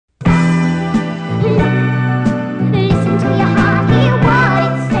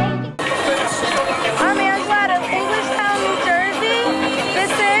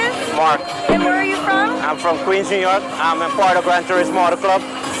from Queens, New York. I'm a part of Gran Turismo Auto Club.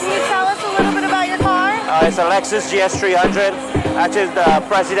 Can you tell us a little bit about your car? It's a Lexus GS300. Actually, it's the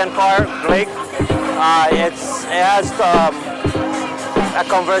president car, Blake. It has a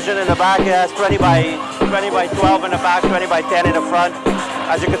conversion in the back. It has 20 by 12 in the back, 20 by 10 in the front.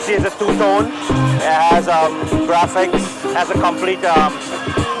 As you can see, it's a two-tone. It has graphics, has a complete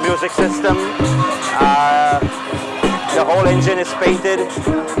music system. The whole engine is painted.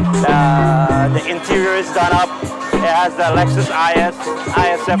 The interior is done up. It has the Lexus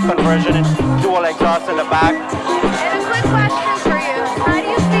ISF conversion and dual exhaust in the back. And a quick question for you. How do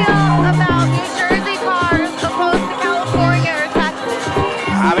you feel about New Jersey cars opposed to California or Texas?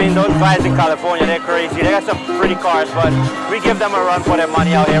 I mean, those guys in California, they're crazy. They got some pretty cars, but we give them a run for their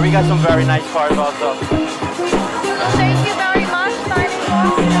money out here. We got some very nice cars also. Well, thank you,